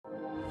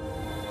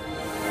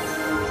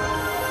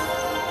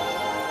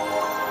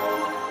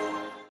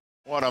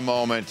What a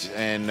moment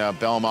in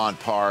Belmont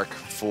Park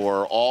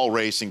for all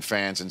racing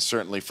fans, and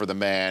certainly for the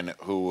man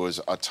who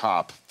was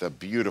atop the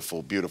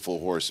beautiful, beautiful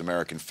horse,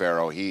 American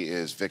Pharoah. He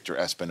is Victor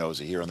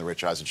Espinoza here on the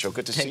Rich Eisen Show.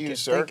 Good to see you,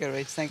 sir. Thank you,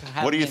 Rich. Thank you for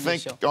having me. What do you on the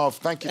think? show. Oh,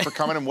 thank you for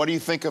coming. And what do you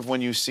think of when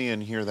you see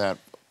and hear that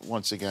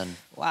once again?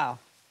 Wow.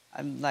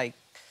 I'm like,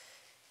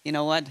 you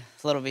know what?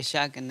 A little bit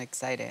shocked and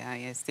excited.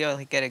 I still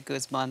get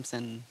goosebumps,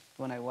 and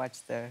when I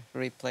watch the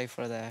replay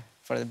for the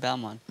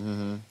Belmont,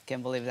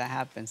 can't believe that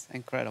happens.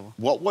 Incredible.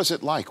 What was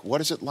it like?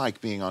 What is it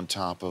like being on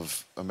top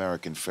of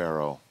American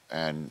Pharoah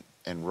and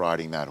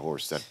riding that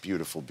horse, that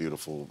beautiful,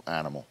 beautiful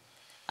animal?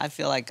 I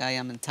feel like I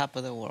am on top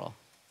of the world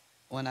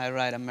when I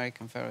ride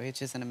American Pharoah. It's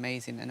just an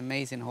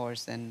amazing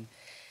horse, and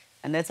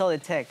that's all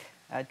it takes.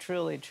 A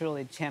truly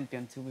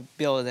champion to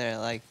be able there,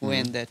 like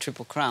win the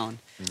Triple Crown.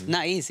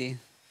 Not easy,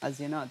 as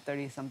you know,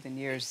 30-something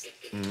years.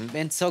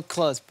 Been so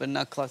close, but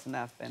not close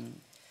enough.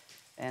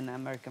 And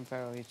American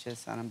Pharoah is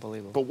just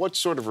unbelievable. But what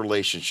sort of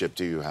relationship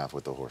do you have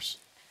with the horse?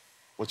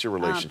 What's your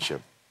relationship?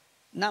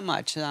 Not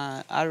much.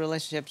 Our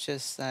relationship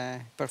just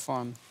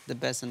perform the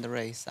best in the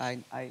race.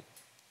 I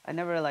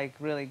never like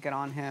really get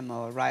on him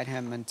or ride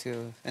him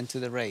into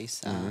the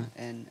race,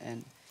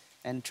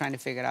 and trying to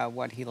figure out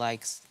what he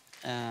likes,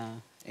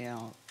 you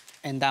know,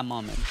 in that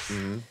moment.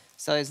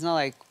 So it's not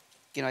like,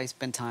 you know, I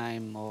spend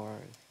time or,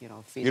 you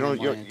know, feed him.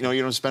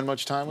 You don't spend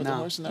much time with the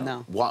horse?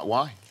 No.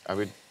 Why? I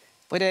mean.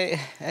 But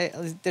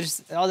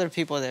there's other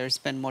people that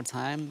spend more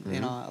time. You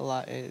know, a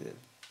lot.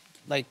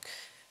 Like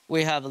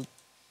we have,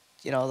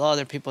 you know,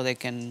 other people they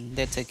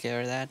take care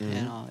of that.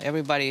 You know,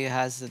 everybody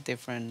has a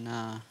different,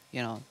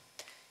 you know,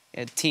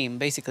 a team.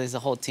 Basically, it's a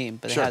whole team.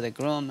 But they have the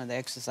groom and the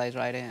exercise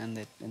rider and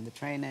the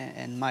trainer.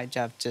 And my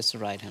job just to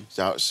ride him.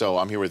 So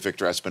I'm here with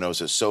Victor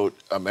Espinoza. So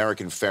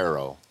American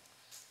Pharoah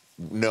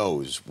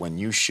knows when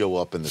you show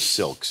up in the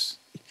silks,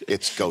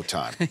 it's go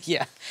time.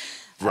 Yeah.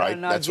 Right. I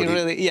don't know if he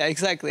really, yeah,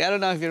 exactly. I don't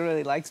know if he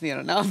really likes me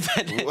or not,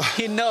 but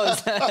he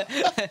knows.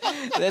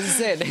 That's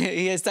it.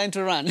 He has time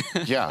to run.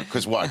 Yeah,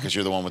 because what? Because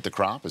you're the one with the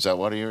crop? Is that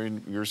what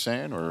you're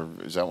saying, or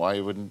is that why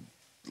he wouldn't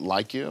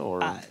like you? Or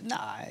no,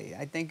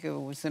 I think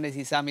as soon as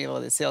he saw me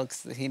with the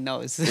silks, he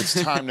knows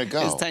it's time to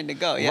go. It's time to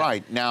go. Yeah.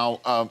 Right now,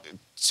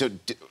 so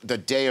the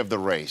day of the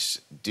race,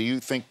 do you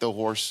think the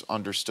horse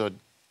understood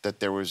that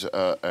there was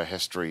a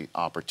history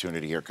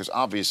opportunity here? Because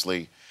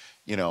obviously,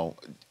 you know.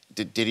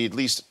 Did he at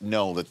least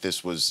know that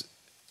this was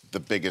the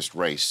biggest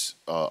race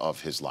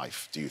of his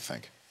life, do you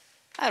think?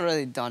 I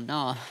really don't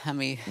know. I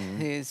mean,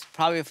 he's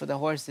probably, for the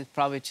horse, it's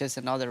probably just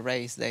another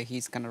race that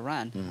he's going to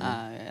run.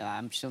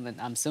 I'm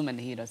assuming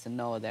he doesn't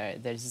know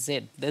that this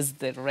is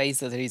the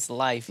race of his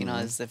life, you know,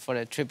 it's for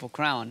the Triple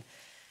Crown.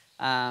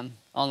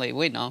 Only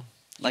we know.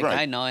 Like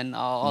I know, and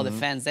all the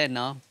fans, they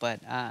know, but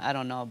I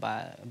don't know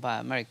about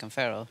American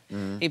Pharoah.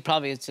 He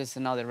probably is just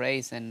another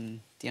race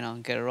and, you know,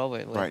 get it over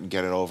with. Right, and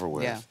get it over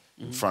with. Yeah.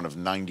 In front of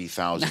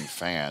 90,000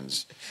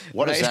 fans.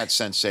 What is that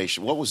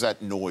sensation? What was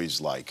that noise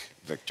like,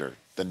 Victor?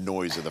 The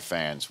noise of the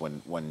fans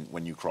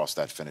when you crossed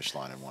that finish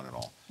line and won it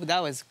all? Well,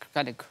 that was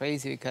kind of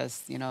crazy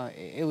because, you know,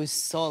 it was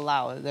so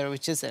loud. There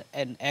was just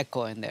an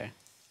echo in there.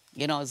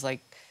 You know, it's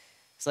like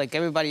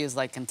everybody is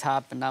like on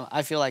top, and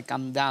I feel like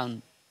I'm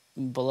down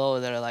below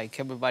there. Like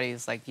everybody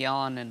is like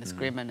yelling and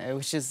screaming. It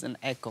was just an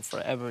echo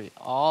for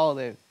all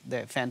the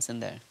fans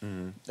in there.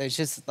 There's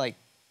just like.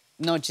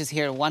 Not just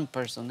hear one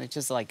person, it's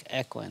just like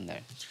echo in there.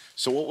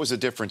 So what was the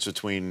difference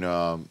between,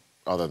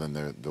 other than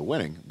the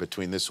winning,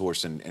 between this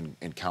horse and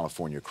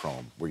California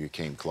Chrome, where you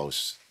came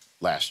close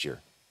last year?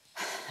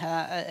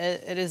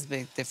 It is a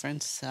big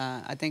difference.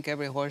 I think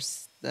every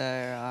horse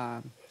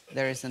there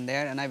is in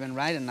there, and I've been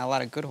riding a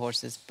lot of good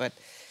horses, but,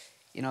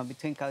 you know,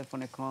 between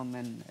California Chrome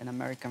and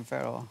American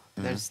Pharoah,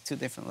 there's two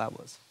different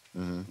levels.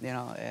 You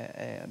know,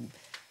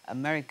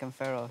 American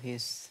Pharoah,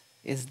 is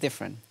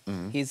different.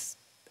 He's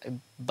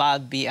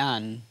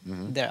beyond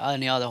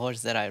any other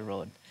horse that I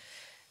rode.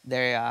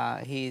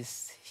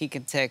 He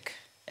can take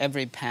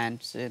every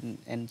punch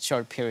in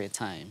short period of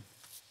time,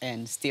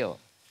 and still,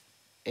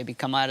 if he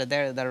come out of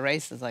there, the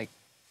race is like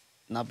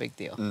no big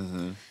deal.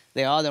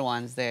 The other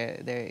ones,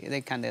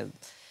 they kind of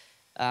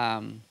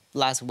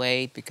lost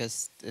weight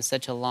because it's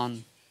such a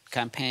long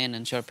campaign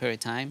in short period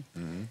of time,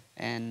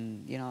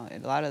 and you know, a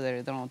lot of them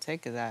they don't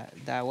take it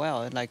that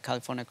well. Like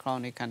California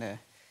Crown, he kind of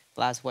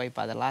lost weight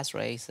by the last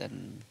race,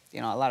 and you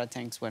know, a lot of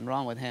things went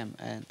wrong with him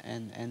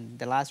and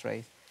the last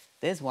race.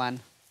 This one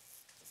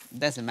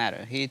doesn't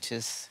matter. He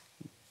just,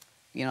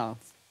 you know,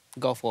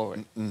 go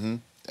forward.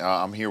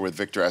 I'm here with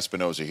Victor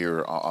Espinoza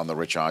here on the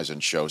Rich Eisen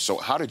Show. So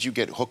how did you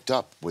get hooked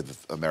up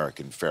with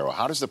American Pharoah?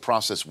 How does the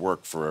process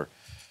work for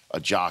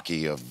a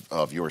jockey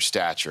of your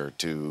stature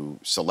to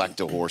select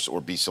a horse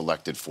or be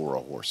selected for a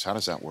horse? How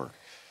does that work?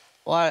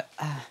 Well,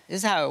 this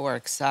is how it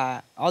works.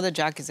 All the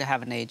jockeys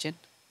have an agent,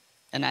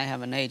 and I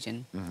have an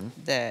agent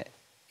that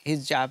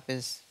his job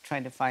is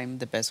trying to find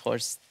the best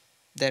horse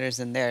that is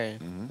in there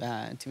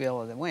to be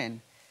able to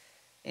win.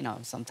 You know,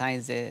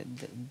 sometimes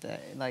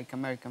like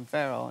American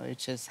Pharoah, it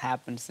just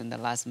happens in the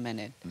last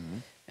minute.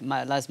 In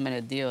my last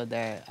minute deal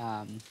that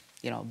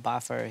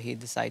Buffer, he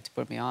decided to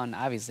put me on.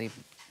 Obviously,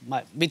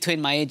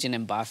 between my agent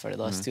and Buffer,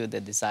 those two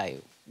that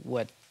decide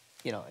what,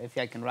 if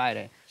I can ride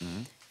it.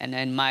 And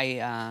then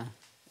my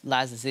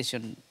last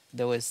decision,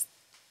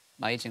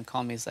 my agent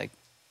called me. He's like,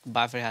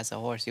 Buffer has a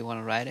horse. You want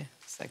to ride it?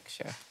 It's like,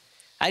 sure.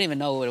 I didn't even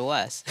know what it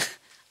was.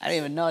 I didn't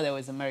even know there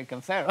was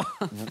American Pharoah.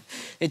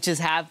 It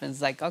just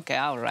happens. Like, okay,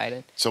 I'll ride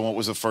it. So what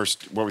was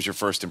your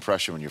first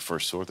impression when you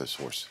first saw this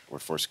horse, or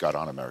first got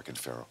on American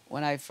Pharoah?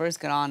 When I first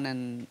got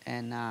on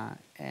and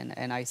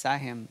I saw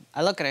him,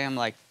 I look at him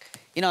like,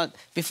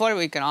 before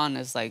we got on,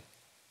 it's like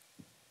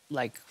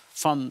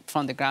from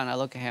the ground, I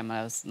look at him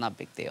and it was not a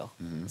big deal.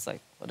 It's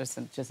like, well, it's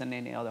just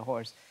any other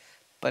horse.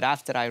 But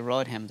after I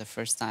rode him the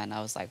first time, I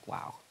was like,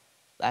 wow,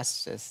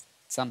 that's just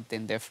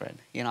something different.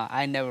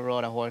 I never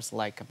rode a horse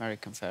like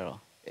American Pharoah.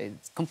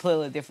 It's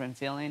completely different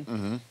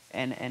feeling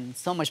and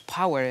so much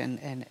power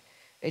and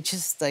it's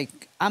just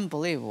like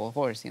unbelievable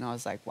horse.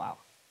 It's like, wow,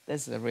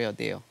 this is a real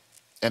deal.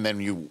 And then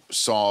you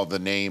saw the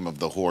name of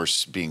the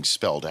horse being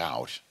spelled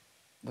out.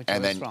 Which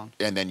was wrong.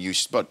 And then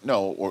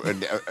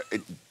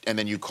and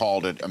then you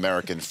called it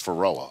American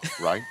Pharoah,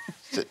 right?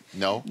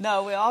 No?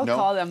 No, we all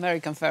call it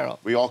American Pharoah.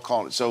 We all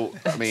call it. So,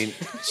 I mean,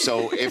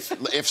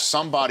 if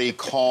somebody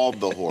called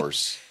the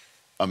horse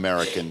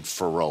American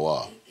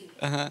Pharoah,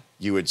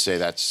 you would say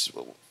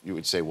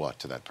what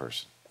to that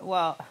person?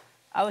 Well,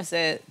 I would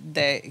say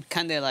they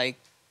kind of like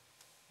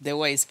the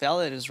way you spell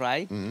it is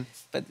right,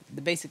 but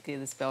basically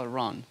they spell it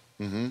wrong.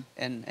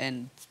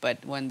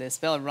 But when they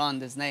spell it wrong,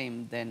 this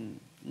name, then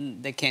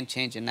they can't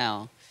change it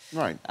now.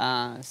 Right.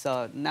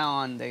 So now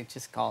on, they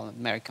just call it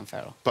American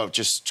Pharoah. But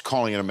just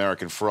calling it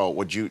American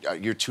Pharoah,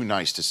 you're too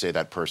nice to say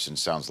that person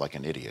sounds like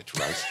an idiot,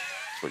 right?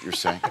 That's what you're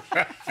saying?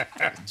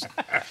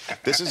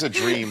 This is a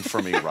dream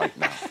for me right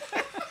now.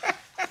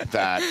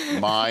 That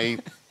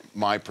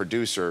my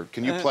producer,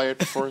 can you play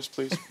it for us,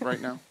 please, right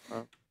now?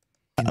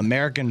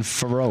 American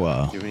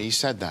Pharoah. When he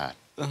said that,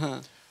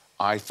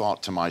 I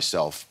thought to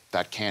myself,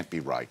 that can't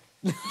be right.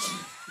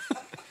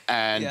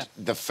 And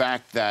the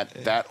fact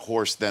that that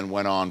horse then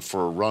went on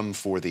for a run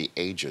for the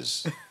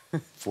ages,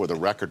 for the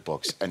record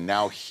books, and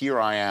now here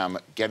I am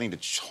getting to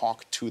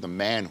talk to the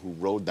man who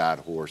rode that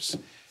horse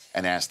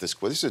and ask this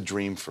question. This is a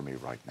dream for me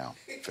right now,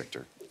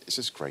 Victor. This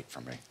is great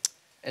for me.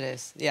 It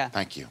is, yeah.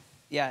 Thank you.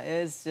 Yeah,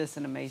 it is just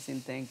an amazing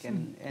thing,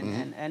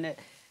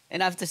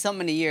 and after so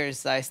many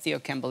years, I still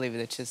can't believe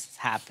it just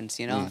happens,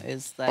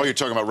 It's like, you're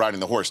talking about riding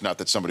the horse, not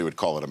that somebody would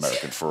call it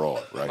American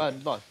Pharoah,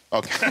 right? Both.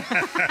 Okay.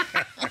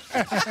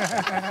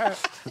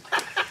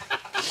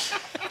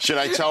 Should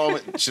I tell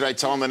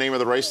him the name of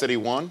the race that he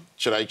won?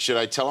 Should I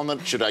tell him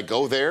that? Should I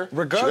go there?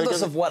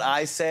 Regardless of what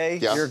I say,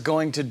 you're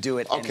going to do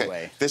it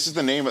anyway. This is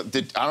the name of.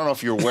 I don't know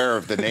if you're aware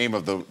of the name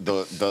of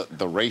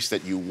the race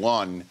that you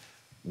won,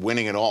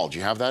 winning it all. Do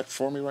you have that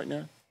for me right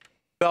now?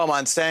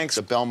 Belmont Stanks.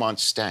 The Belmont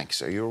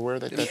Stanks. Are you aware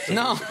that?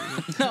 No.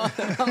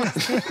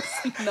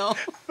 No.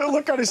 The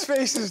look on his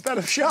face is that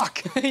of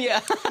shock.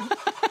 Yeah.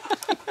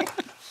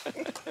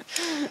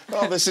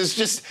 Well, this is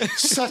just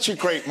such a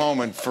great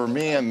moment for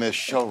me and this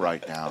show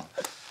right now.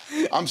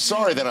 I'm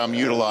sorry that I'm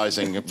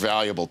utilizing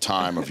valuable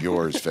time of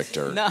yours,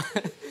 Victor,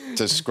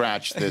 to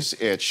scratch this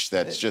itch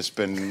that's just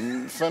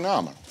been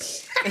phenomenal.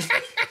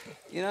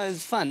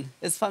 It's fun.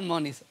 It's fun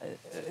mornings.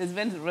 It's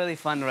been really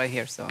fun right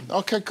here. So.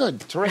 Okay, good,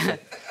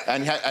 terrific.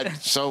 And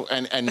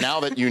now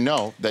that you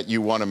know that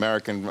you won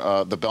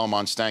the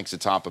Belmont Stanks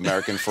atop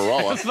American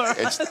Pharoah,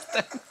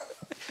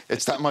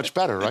 it's that much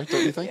better, right?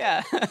 Don't you think?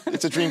 Yeah.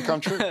 It's a dream come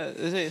true. It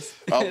is.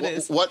 It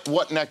is.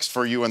 What next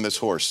for you and this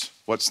horse?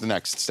 What's the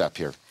next step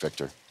here,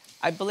 Victor?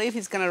 I believe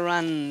he's gonna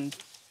run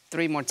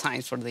 3 more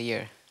times for the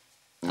year.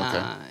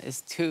 Okay.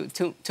 It's two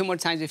more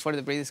times before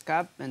the Breeders'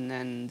 Cup, and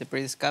then the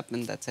Breeders' Cup,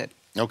 and that's it.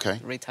 Okay.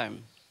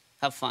 Retirement.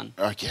 Have fun.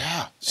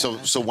 Yeah. So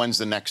when's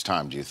the next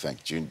time, do you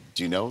think? Do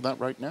you know that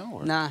right now?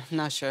 Or? Nah,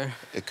 not sure.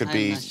 It could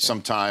be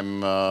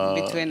sometime...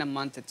 between a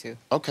month or 2.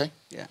 Okay.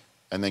 Yeah.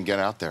 And then get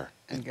out there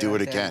and do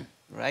it again.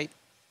 Right?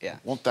 Yeah.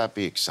 Won't that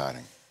be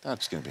exciting?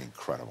 That's going to be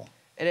incredible.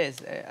 It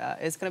is.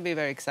 It's going to be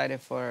very exciting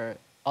for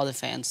all the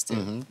fans,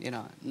 too.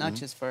 Not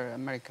just for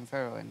American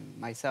Pharoah and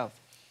myself.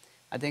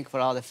 I think for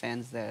all the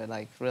fans, they're,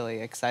 like,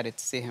 really excited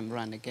to see him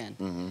run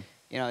again.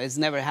 It's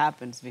never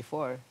happened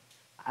before.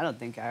 I don't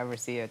think I ever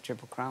see a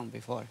Triple Crown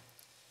before.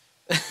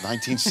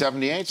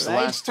 1978's the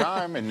last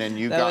time, and then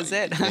was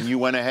it. And you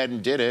went ahead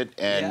and did it,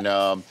 and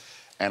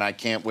and I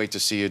can't wait to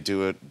see you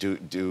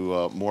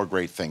do more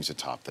great things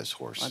atop this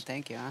horse. Well,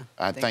 thank you.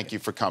 Thank you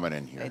for coming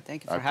in here. Hey,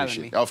 thank you for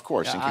having me. Of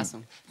course. Yeah,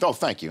 awesome. No,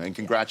 thank you, and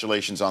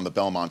congratulations on the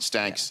Belmont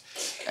Stanks.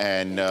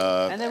 Yeah. And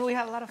then we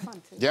have a lot of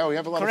fun too. Yeah, we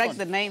have a lot of fun. Correct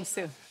the names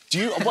too. Do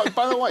you?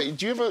 By the way,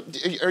 do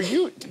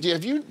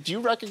you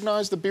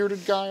recognize the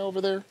bearded guy over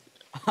there?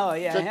 Oh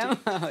yeah, him.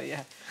 Oh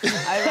yeah.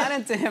 I ran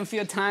into him a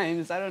few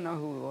times. I don't know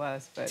who it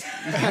was, but.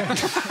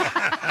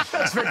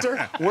 That's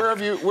Victor. Where have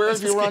you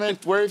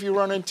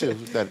run into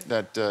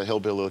that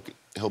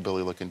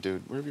hillbilly looking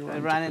dude? Where have you run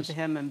into? I ran into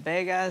him in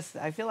Vegas.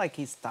 I feel like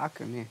he's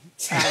stalking me.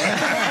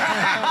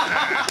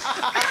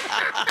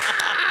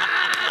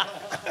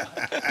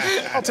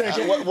 I'll take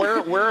it.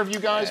 Where have you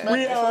guys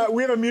met?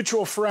 We have a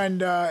mutual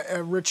friend,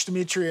 Rich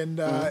Dimitri, and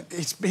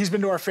he's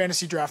been to our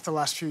fantasy draft the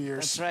last few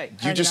years. That's right.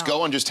 Do you just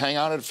go and just hang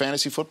out at a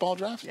fantasy football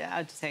draft? Yeah,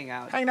 I just hang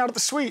out. Hanging out at the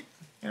suite,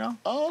 you know?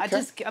 Oh,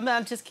 okay.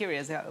 I'm just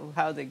curious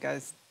how the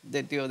guys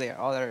they do their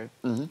other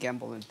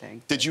gambling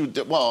thing. Did you?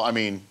 Well, I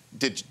mean,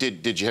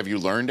 have you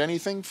learned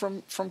anything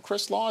from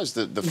Chris Law? Is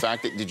the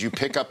fact that did you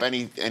pick up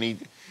any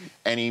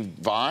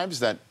vibes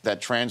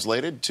that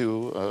translated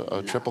to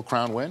a Triple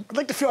Crown win? I'd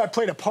like to feel I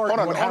played a part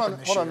in what happened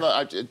this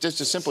year. Just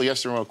a simple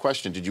yes or no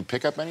question. Did you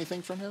pick up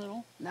anything from him at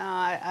all? No,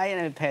 I didn't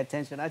even pay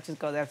attention. I just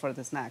go there for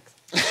the snacks.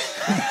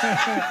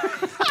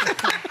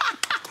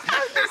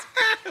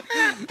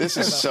 This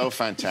is so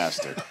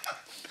fantastic.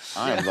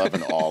 I am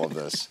loving all of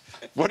this.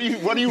 What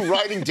are you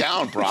writing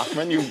down,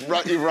 Brockman? You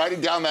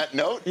writing down that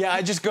note? Yeah,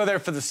 I just go there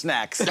for the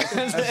snacks.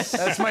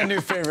 That's my new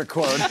favorite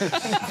quote.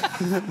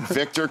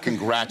 Victor,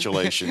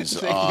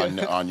 congratulations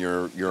on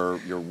your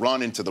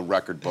run into the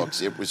record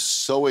books. It was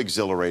so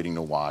exhilarating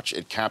to watch.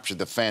 It captured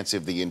the fancy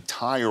of the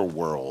entire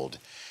world.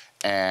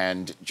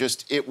 And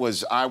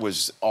I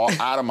was all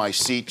out of my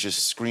seat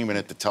just screaming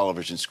at the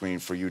television screen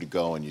for you to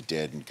go, and you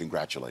did, and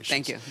congratulations.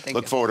 Thank you.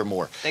 Look forward to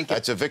more. Thank you.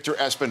 That's a Victor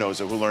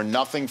Espinoza who learned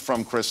nothing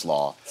from Chris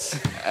Law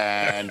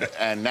and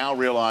now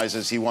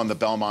realizes he won the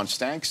Belmont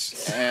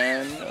Stanks,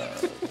 and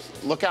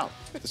look out.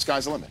 The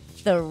sky's the limit.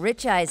 The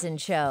Rich Eisen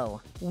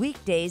Show,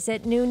 weekdays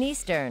at noon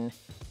Eastern.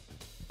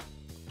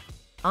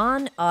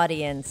 On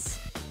Audience.